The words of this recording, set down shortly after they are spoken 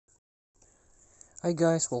Hi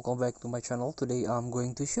guys, welcome back to my channel. Today I'm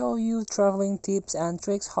going to show you traveling tips and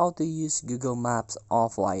tricks how to use Google Maps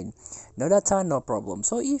offline. No data, no problem.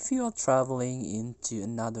 So if you are traveling into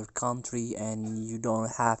another country and you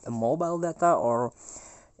don't have a mobile data, or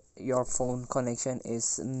your phone connection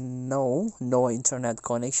is no internet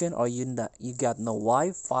connection, or you got no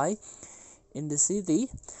Wi-Fi in the city,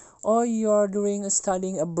 or you are doing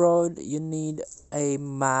studying abroad, you need a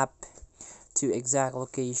map to exact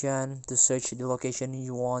location to search the location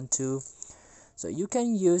you want to. So you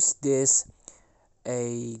can use this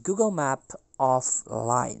a Google Map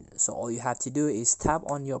offline. So all you have to do is tap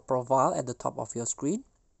on your profile at the top of your screen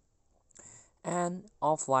and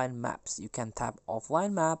offline maps. You can tap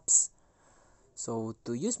offline maps. So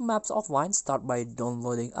to use maps offline, start by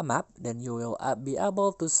downloading a map, then you will be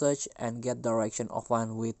able to search and get direction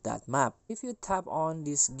offline with that map. If you tap on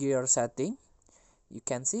this gear setting, you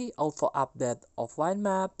can see auto update offline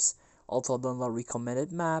maps, also download recommended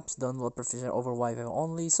maps, download professional over Wi-Fi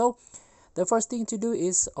only. So the first thing to do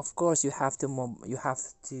is, of course, you have to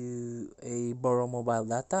borrow mobile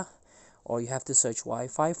data, or you have to search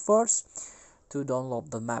Wi-Fi first to download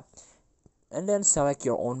the map, and then select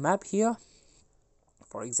your own map here.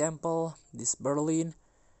 For example, this Berlin,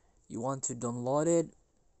 you want to download it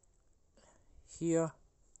here.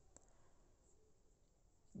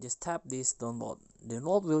 Just tap this download. The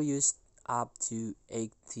download will use up to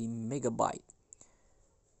 80 megabyte.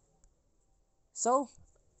 So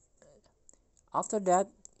after that,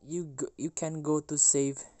 you can go to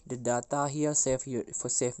save the data here, save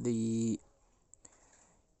the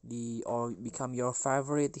or become your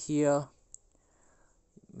favorite here.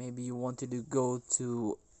 Maybe you want to go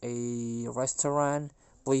to a restaurant,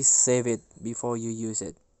 please save it before you use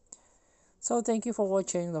it. So thank you for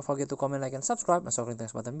watching. Don't forget to comment, like, and subscribe, and click the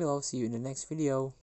next button below. See you in the next video.